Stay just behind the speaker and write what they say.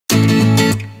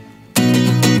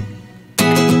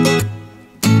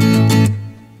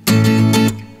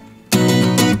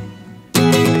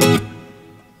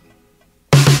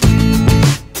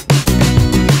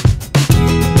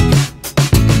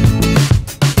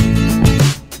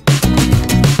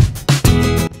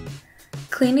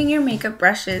Cleaning your makeup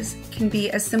brushes can be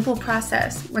a simple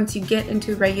process once you get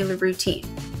into a regular routine.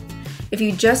 If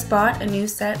you just bought a new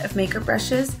set of makeup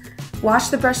brushes, wash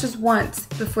the brushes once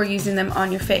before using them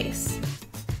on your face.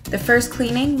 The first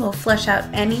cleaning will flush out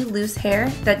any loose hair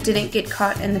that didn't get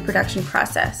caught in the production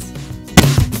process.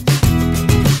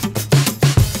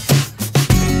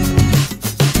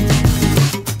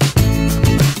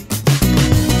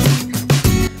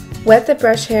 Wet the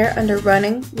brush hair under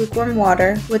running, lukewarm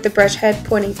water with the brush head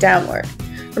pointing downward.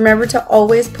 Remember to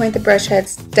always point the brush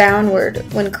heads downward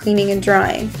when cleaning and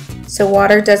drying, so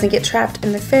water doesn't get trapped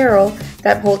in the ferrule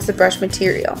that holds the brush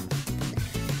material.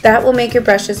 That will make your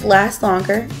brushes last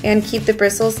longer and keep the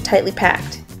bristles tightly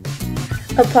packed.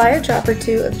 Apply a drop or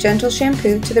two of gentle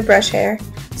shampoo to the brush hair,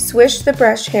 swish the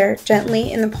brush hair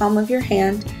gently in the palm of your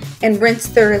hand, and rinse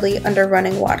thoroughly under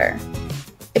running water.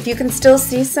 If you can still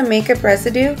see some makeup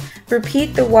residue,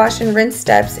 repeat the wash and rinse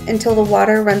steps until the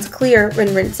water runs clear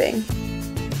when rinsing.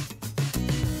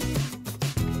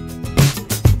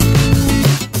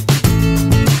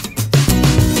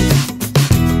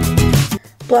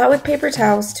 Blot with paper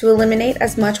towels to eliminate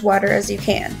as much water as you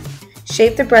can.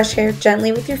 Shape the brush hair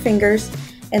gently with your fingers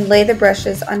and lay the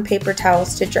brushes on paper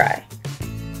towels to dry.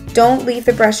 Don't leave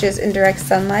the brushes in direct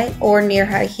sunlight or near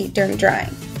high heat during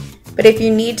drying. But if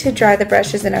you need to dry the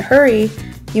brushes in a hurry,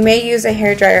 you may use a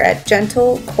hairdryer at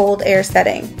gentle, cold air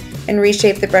setting and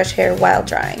reshape the brush hair while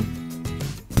drying.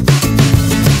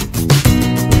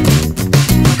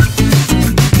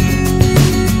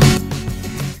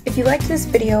 If you liked this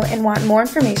video and want more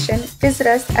information, visit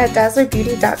us at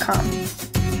dazzlerbeauty.com.